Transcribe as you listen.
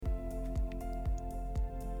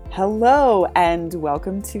Hello and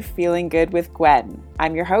welcome to Feeling Good with Gwen.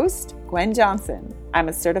 I'm your host, Gwen Johnson. I'm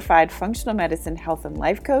a certified functional medicine health and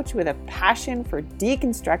life coach with a passion for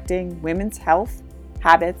deconstructing women's health,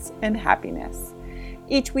 habits, and happiness.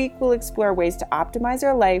 Each week we'll explore ways to optimize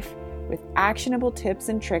our life with actionable tips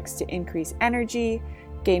and tricks to increase energy,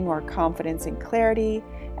 gain more confidence and clarity,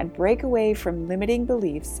 and break away from limiting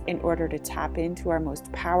beliefs in order to tap into our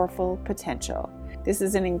most powerful potential. This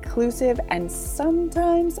is an inclusive and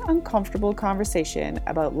sometimes uncomfortable conversation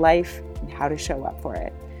about life and how to show up for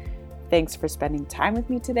it. Thanks for spending time with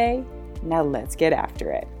me today. Now let's get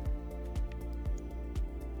after it.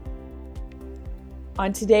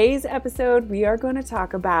 On today's episode, we are going to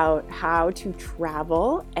talk about how to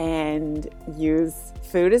travel and use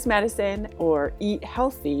food as medicine or eat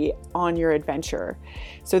healthy on your adventure.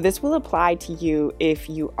 So this will apply to you if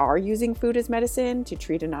you are using food as medicine to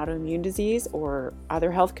treat an autoimmune disease or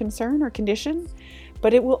other health concern or condition,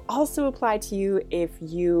 but it will also apply to you if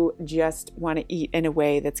you just want to eat in a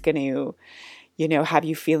way that's going to have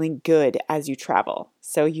you feeling good as you travel.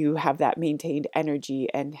 So you have that maintained energy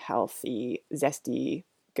and healthy, zesty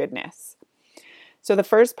goodness. So the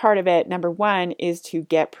first part of it, number one, is to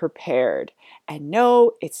get prepared. And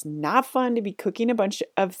no, it's not fun to be cooking a bunch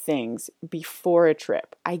of things before a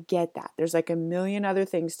trip. I get that. There's like a million other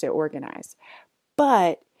things to organize.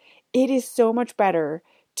 But it is so much better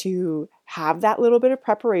to have that little bit of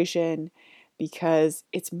preparation because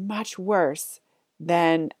it's much worse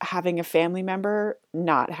than having a family member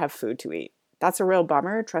not have food to eat. That's a real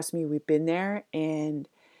bummer. Trust me, we've been there and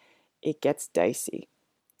it gets dicey.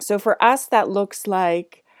 So for us, that looks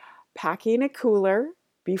like packing a cooler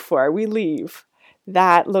before we leave.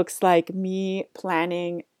 That looks like me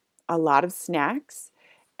planning a lot of snacks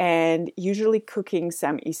and usually cooking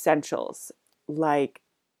some essentials, like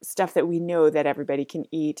stuff that we know that everybody can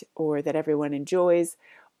eat or that everyone enjoys,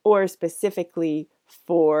 or specifically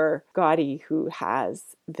for Scotty who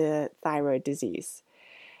has the thyroid disease.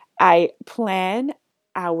 I plan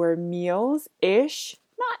our meals-ish,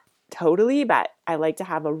 not totally, but I like to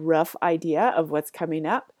have a rough idea of what's coming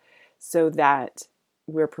up so that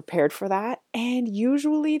we're prepared for that. And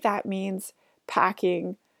usually that means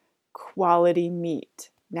packing quality meat.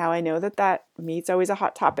 Now I know that meat's always a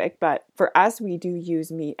hot topic, but for us, we do use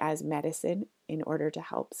meat as medicine in order to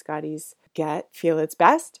help Scotty's gut feel its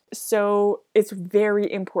best. So it's very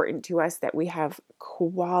important to us that we have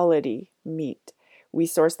quality meat. We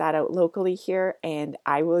source that out locally here, and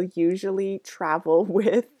I will usually travel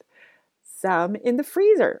with some in the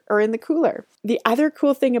freezer or in the cooler. The other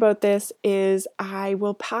cool thing about this is I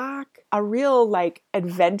will pack a real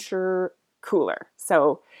adventure cooler.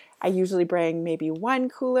 So I usually bring maybe one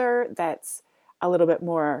cooler that's a little bit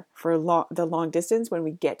more for the long distance. When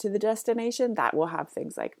we get to the destination, that will have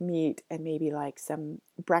things like meat and maybe like some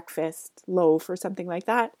breakfast loaf or something like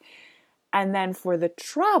that. And then for the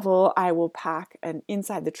travel, I will pack an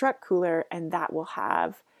inside the truck cooler, and that will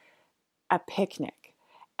have a picnic.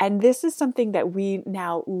 And this is something that we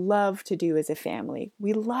now love to do as a family.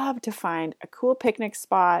 We love to find a cool picnic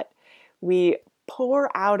spot. We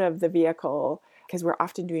pour out of the vehicle because we're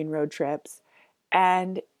often doing road trips,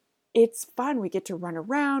 and it's fun. We get to run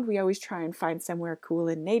around. We always try and find somewhere cool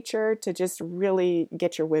in nature to just really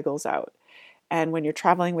get your wiggles out. And when you're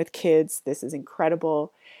traveling with kids, this is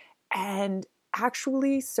incredible and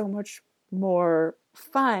actually so much more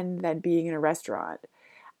fun than being in a restaurant.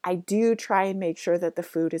 I do try and make sure that the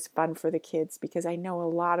food is fun for the kids because I know a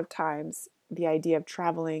lot of times the idea of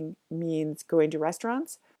traveling means going to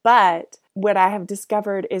restaurants. But what I have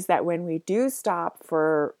discovered is that when we do stop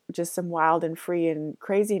for just some wild and free and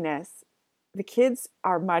craziness, the kids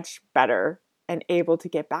are much better and able to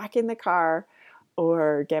get back in the car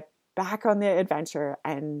or get back on the adventure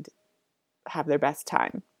and have their best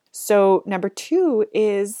time. So number two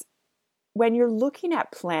is when you're looking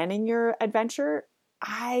at planning your adventure,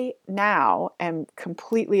 I now am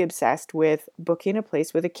completely obsessed with booking a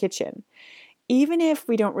place with a kitchen. Even if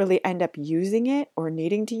we don't really end up using it or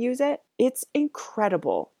needing to use it, it's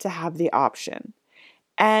incredible to have the option.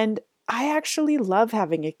 And I actually love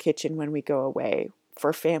having a kitchen when we go away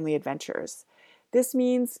for family adventures. This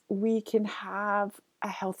means we can have a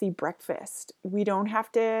healthy breakfast. We don't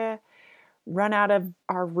have to run out of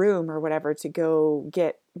our room or whatever to go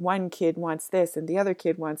get one kid wants this and the other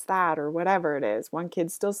kid wants that or whatever it is. One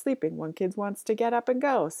kid's still sleeping. One kid wants to get up and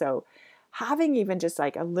go. So having even just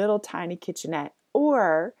like a little tiny kitchenette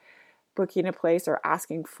or booking a place or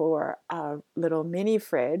asking for a little mini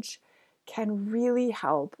fridge can really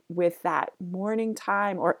help with that morning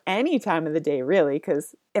time or any time of the day, really.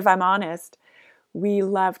 Because if I'm honest, We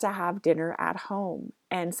love to have dinner at home.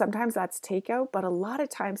 And sometimes that's takeout, but a lot of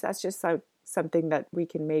times that's just something that we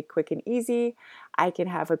can make quick and easy. I can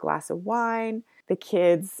have a glass of wine. The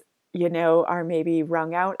kids, are maybe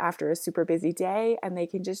wrung out after a super busy day and they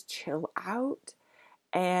can just chill out.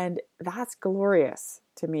 And that's glorious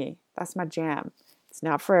to me. That's my jam. It's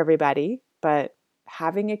not for everybody, but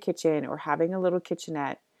having a kitchen or having a little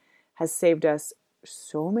kitchenette has saved us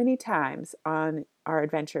so many times on our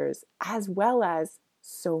adventures, as well as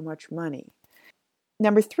so much money.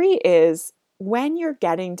 Number 3 is when you're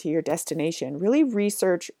getting to your destination, really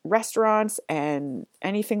research restaurants and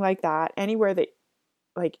anything like that, anywhere that,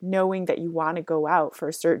 like, knowing that you want to go out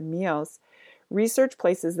for certain meals. Research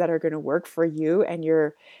places that are going to work for you and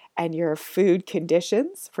your food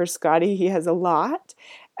conditions. For Scotty, he has a lot,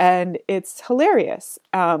 and it's hilarious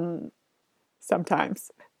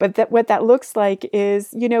sometimes. But what that looks like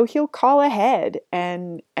is, he'll call ahead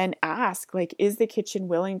and ask, like, is the kitchen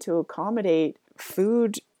willing to accommodate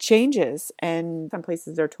food changes? And some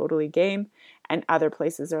places are totally game, and other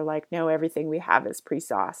places are like, no, everything we have is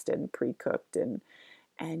pre-sauced and pre-cooked, and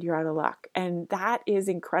you're out of luck. And that is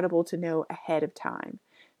incredible to know ahead of time.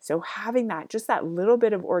 So having that, just that little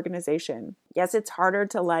bit of organization. Yes, it's harder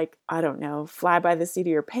to fly by the seat of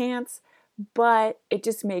your pants, but it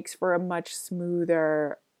just makes for a much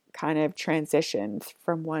smoother kind of transition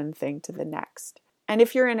from one thing to the next. And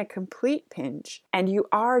if you're in a complete pinch and you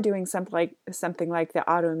are doing something like the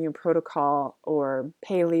autoimmune protocol or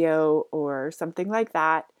paleo or something like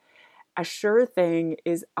that, a sure thing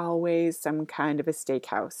is always some kind of a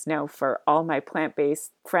steakhouse. Now, for all my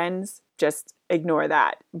plant-based friends, just ignore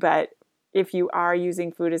that. But if you are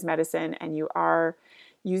using food as medicine and you are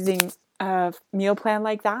using a meal plan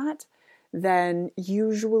like that, then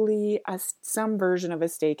usually some version of a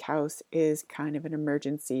steakhouse is kind of an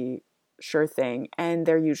emergency sure thing, and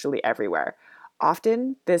they're usually everywhere.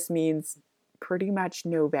 Often this means pretty much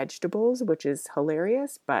no vegetables, which is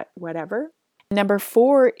hilarious, but whatever. Number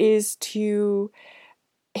 4 is to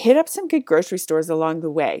hit up some good grocery stores along the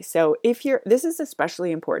way. So this is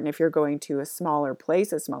especially important if you're going to a smaller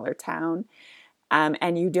place, a smaller town,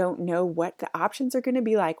 and you don't know what the options are going to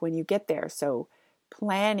be like when you get there. So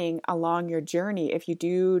planning along your journey, if you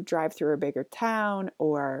do drive through a bigger town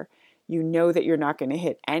or you know that you're not going to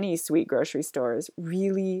hit any sweet grocery stores,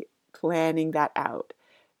 really planning that out,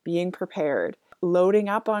 being prepared, loading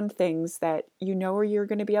up on things that you know where you're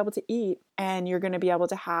going to be able to eat and you're going to be able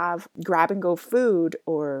to have grab and go food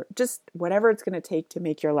or just whatever it's going to take to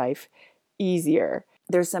make your life easier.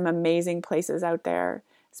 There's some amazing places out there,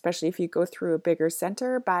 especially if you go through a bigger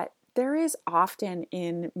center, but there is often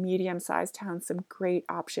in medium-sized towns some great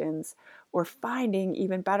options, or finding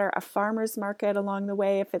even better a farmer's market along the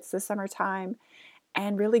way if it's the summertime,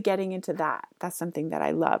 and really getting into that. That's something that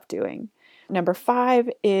I love doing. Number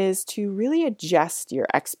 5 is to really adjust your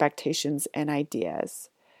expectations and ideas.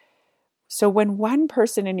 So when one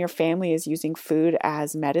person in your family is using food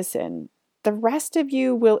as medicine, the rest of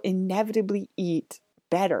you will inevitably eat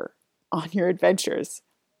better on your adventures.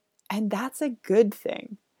 And that's a good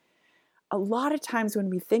thing. A lot of times when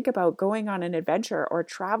we think about going on an adventure or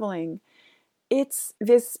traveling, it's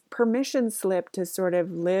this permission slip to sort of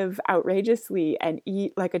live outrageously and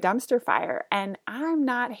eat like a dumpster fire. And I'm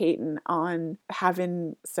not hating on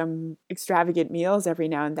having some extravagant meals every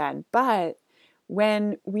now and then, but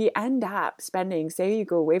when we end up spending, say you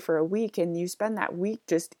go away for a week and you spend that week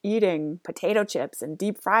just eating potato chips and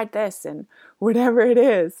deep fried this and whatever it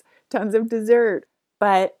is, tons of dessert,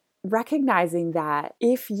 but recognizing that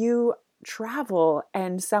if you travel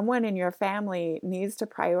and someone in your family needs to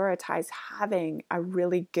prioritize having a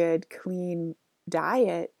really good, clean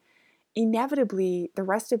diet, inevitably the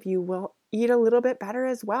rest of you will eat a little bit better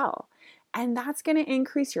as well. And that's going to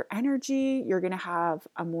increase your energy. You're going to have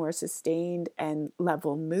a more sustained and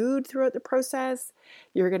level mood throughout the process.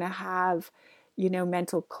 You're going to have,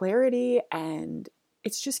 mental clarity, and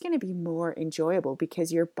it's just going to be more enjoyable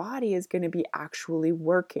because your body is going to be actually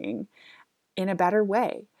working in a better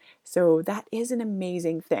way. So that is an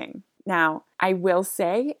amazing thing. Now, I will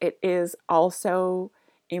say it is also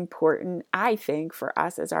important, I think, for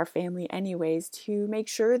us as our family anyways, to make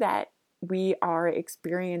sure that we are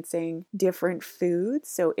experiencing different foods.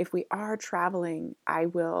 So if we are traveling, I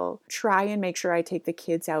will try and make sure I take the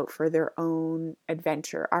kids out for their own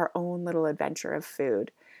adventure, our own little adventure of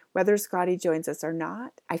food. Whether Scotty joins us or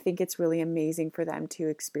not, I think it's really amazing for them to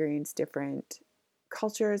experience different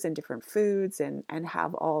cultures and different foods and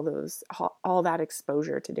have all that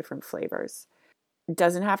exposure to different flavors. It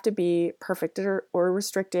doesn't have to be perfect or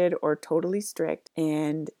restricted or totally strict.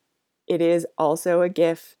 And it is also a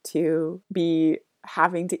gift to be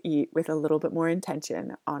having to eat with a little bit more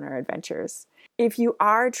intention on our adventures. If you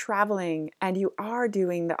are traveling and you are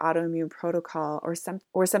doing the autoimmune protocol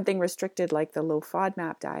or something restricted like the low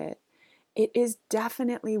FODMAP diet, it is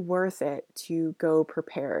definitely worth it to go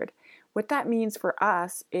prepared. What that means for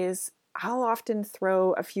us is I'll often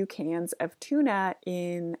throw a few cans of tuna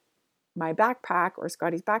in my backpack or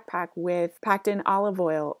Scotty's backpack with packed in olive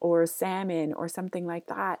oil or salmon or something like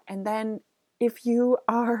that. And then if you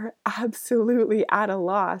are absolutely at a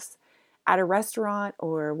loss at a restaurant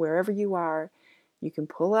or wherever you are, you can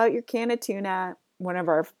pull out your can of tuna, one of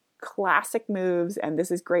our classic moves, and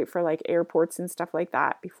this is great for like airports and stuff like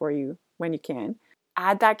that when you can.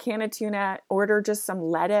 Add that can of tuna, order just some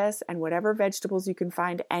lettuce and whatever vegetables you can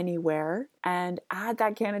find anywhere, and add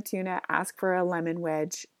that can of tuna, ask for a lemon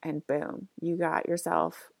wedge, and boom, you got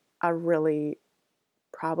yourself a really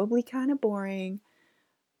probably kind of boring,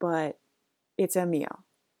 but it's a meal,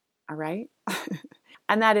 all right?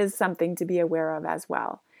 And that is something to be aware of as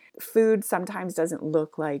well. Food sometimes doesn't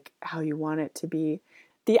look like how you want it to be.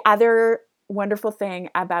 The other wonderful thing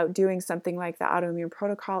about doing something like the autoimmune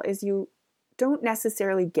protocol is you don't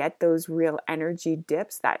necessarily get those real energy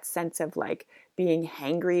dips, that sense of like being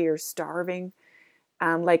hangry or starving,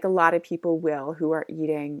 like a lot of people will who are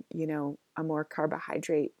eating, a more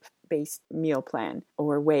carbohydrate-based meal plan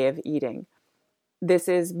or way of eating. This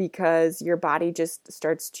is because your body just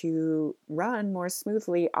starts to run more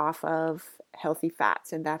smoothly off of healthy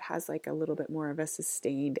fats, and that has like a little bit more of a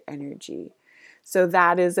sustained energy. So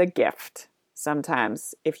that is a gift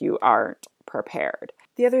sometimes if you aren't prepared.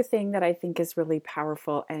 The other thing that I think is really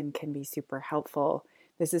powerful and can be super helpful,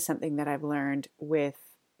 this is something that I've learned with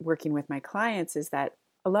working with my clients, is that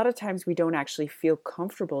a lot of times we don't actually feel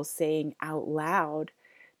comfortable saying out loud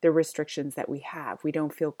the restrictions that we have. We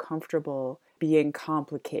don't feel comfortable being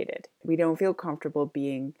complicated. We don't feel comfortable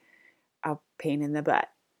being a pain in the butt.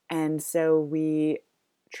 And so we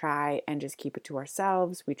try and just keep it to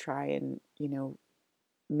ourselves. We try and,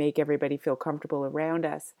 make everybody feel comfortable around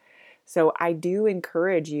us. So I do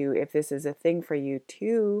encourage you, if this is a thing for you,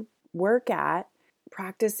 to work at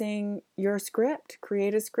practicing your script.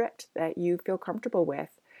 Create a script that you feel comfortable with.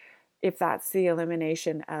 If that's the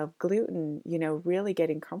elimination of gluten, really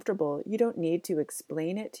getting comfortable. You don't need to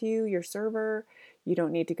explain it to your server. You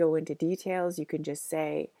don't need to go into details. You can just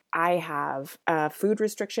say, I have a food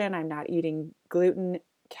restriction. I'm not eating gluten.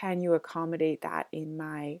 Can you accommodate that in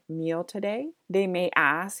my meal today? They may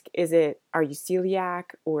ask, are you celiac,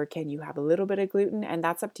 or can you have a little bit of gluten? And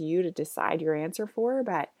that's up to you to decide your answer for,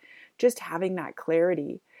 but just having that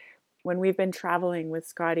clarity. When we've been traveling with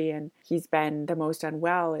Scotty and he's been the most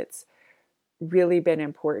unwell, it's really been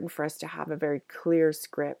important for us to have a very clear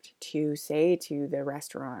script to say to the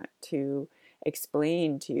restaurant, to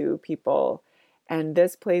explain to people. And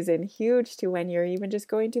this plays in huge to when you're even just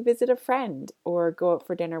going to visit a friend or go out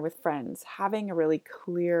for dinner with friends. Having a really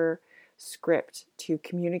clear script to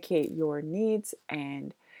communicate your needs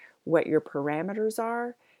and what your parameters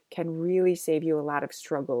are can really save you a lot of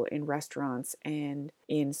struggle in restaurants and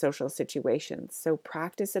in social situations. So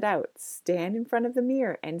practice it out. Stand in front of the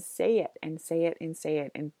mirror and say it and say it and say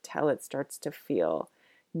it until it starts to feel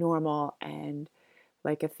normal and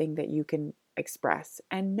like a thing that you can express.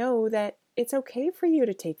 And know that it's okay for you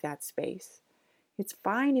to take that space. It's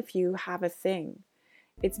fine if you have a thing.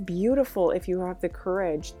 It's beautiful if you have the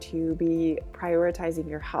courage to be prioritizing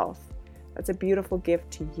your health. That's a beautiful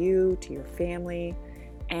gift to you, to your family,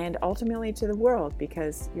 and ultimately to the world,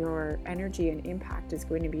 because your energy and impact is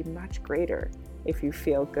going to be much greater if you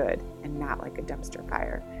feel good and not like a dumpster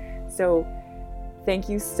fire. So thank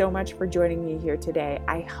you so much for joining me here today.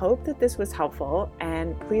 I hope that this was helpful,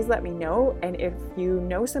 and please let me know. And if you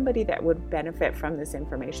know somebody that would benefit from this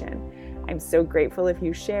information, I'm so grateful if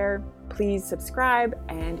you share. Please subscribe,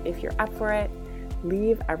 and if you're up for it,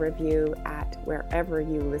 leave a review at wherever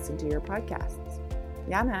you listen to your podcasts.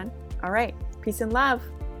 Yeah, man. All right. Peace and love.